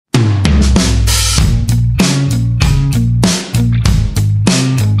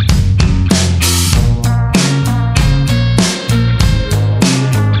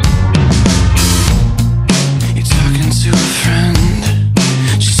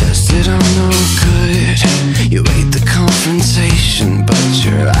said I'm no good. You hate the confrontation, but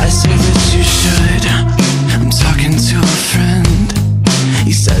your eyes say that you should. I'm talking to a friend.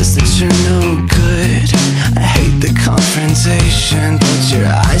 He says that you're no good. I hate the confrontation, but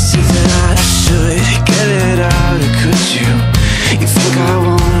your eyes say that I should. Get it out, or could you? You think I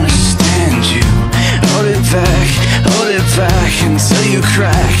won't understand you? Hold it back until you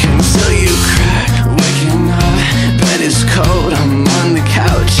crack, until you crack. Waking up, bed is cold, I'm on the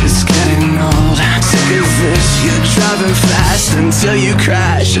couch, it's getting old. Sick of this, you're driving fast until you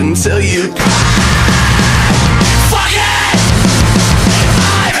crash, until you fuck it!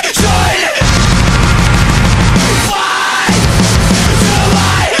 I've tried. Why do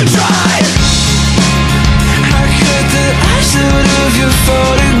I try? I cut the eyes out of your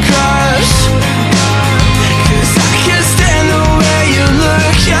photographs, 'cause I can't stand the way you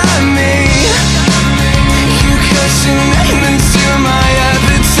look at me. You cut your name into my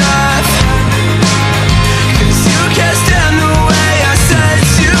epitaph, 'cause you can't stand the way I set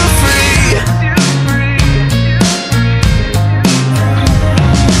you free.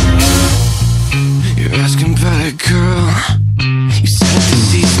 You're asking about a girl. You said that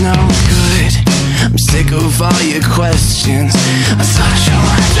she's no good. I'm sick of all your questions. I thought you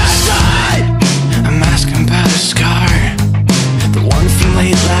understood. I'm asking about a scar, the one from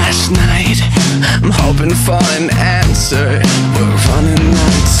late last night. I'm hoping for an answer. We're running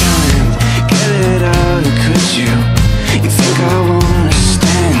out